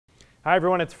Hi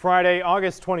everyone, it's Friday,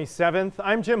 August 27th.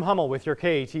 I'm Jim Hummel with your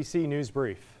KATC News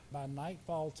Brief. By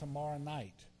nightfall tomorrow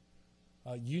night,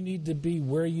 you need to be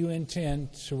where you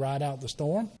intend to ride out the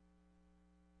storm.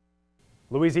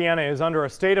 Louisiana is under a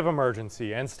state of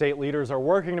emergency, and state leaders are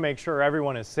working to make sure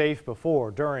everyone is safe before,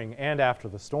 during, and after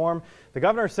the storm. The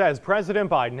governor says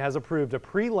President Biden has approved a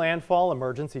pre-landfall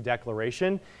emergency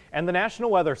declaration, and the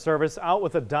National Weather Service out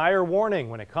with a dire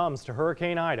warning when it comes to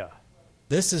Hurricane Ida.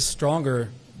 This is stronger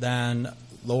than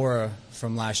Laura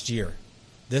from last year.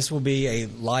 This will be a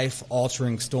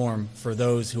life-altering storm for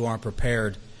those who aren't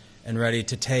prepared and ready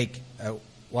to take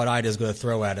what Ida is going to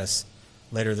throw at us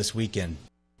later this weekend.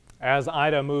 As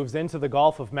Ida moves into the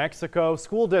Gulf of Mexico,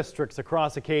 school districts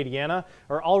across Acadiana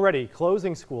are already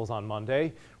closing schools on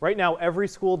Monday. Right now, every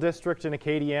school district in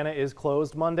Acadiana is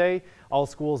closed Monday. All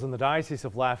schools in the Diocese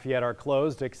of Lafayette are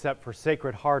closed except for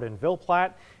Sacred Heart in Ville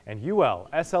Platte, and UL,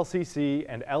 SLCC,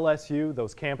 and LSU.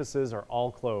 Those campuses are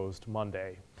all closed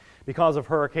Monday. Because of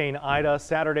Hurricane Ida,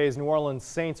 Saturday's New Orleans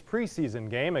Saints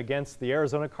preseason game against the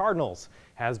Arizona Cardinals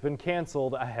has been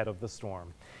canceled ahead of the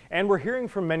storm. And we're hearing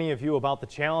from many of you about the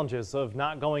challenges of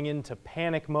not going into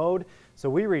panic mode, so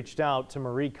we reached out to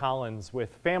Marie Collins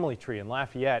with Family Tree in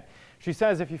Lafayette. She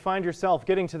says if you find yourself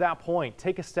getting to that point,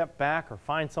 take a step back or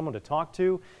find someone to talk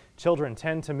to. Children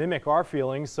tend to mimic our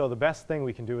feelings, so the best thing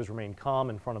we can do is remain calm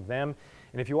in front of them.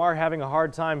 And if you are having a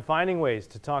hard time finding ways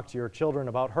to talk to your children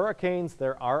about hurricanes,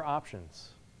 there are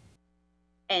options.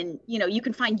 And, you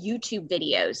can find YouTube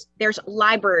videos. There's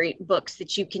library books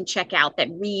that you can check out that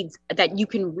you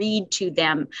can read to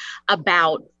them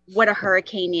about what a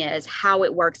hurricane is, how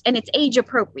it works, and it's age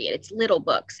appropriate. It's little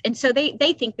books. And so they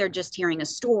think they're just hearing a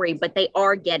story, but they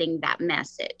are getting that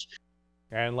message.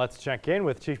 And let's check in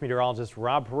with Chief Meteorologist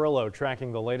Rob Perillo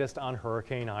tracking the latest on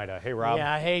Hurricane Ida. Hey, Rob.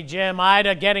 Yeah, hey, Jim.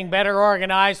 Ida getting better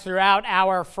organized throughout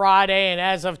our Friday, and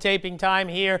as of taping time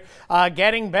here,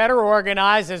 getting better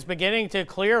organized is beginning to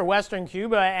clear western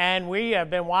Cuba, and we have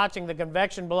been watching the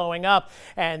convection blowing up,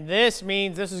 and this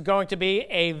means this is going to be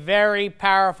a very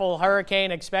powerful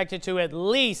hurricane, expected to at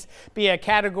least be a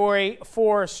Category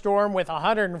 4 storm with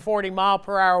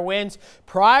 140-mile-per-hour winds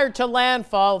prior to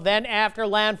landfall. Then after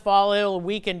landfall, it'll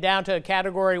weaken down to a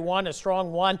Category 1, a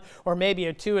strong 1, or maybe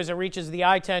a 2 as it reaches the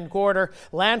I-10 corridor.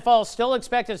 Landfall still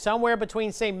expected somewhere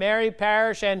between St. Mary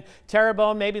Parish and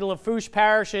Terrebonne, maybe Lafourche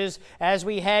parishes as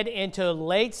we head into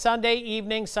late Sunday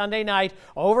evening, Sunday night,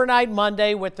 overnight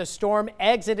Monday, with the storm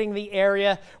exiting the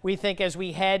area, we think, as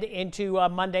we head into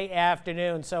Monday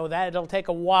afternoon. So that it'll take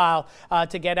a while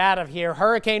to get out of here.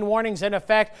 Hurricane warnings in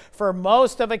effect for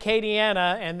most of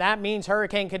Acadiana, and that means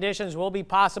hurricane conditions will be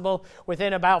possible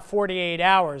within about 48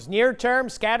 hours. Near term,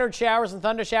 scattered showers and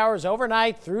thunder showers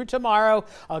overnight through tomorrow.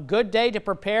 A good day to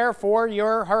prepare for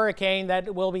your hurricane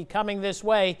that will be coming this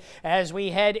way as we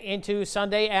head into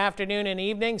Sunday afternoon and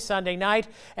evening, Sunday night,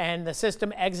 and the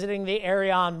system exiting the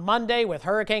area on Monday with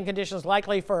hurricane conditions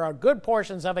likely for a good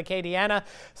portions of Acadiana.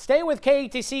 Stay with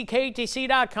KATC,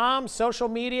 KATC.com, social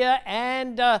media,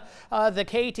 and the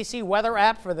KATC weather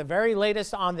app for the very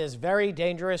latest on this very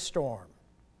dangerous storm.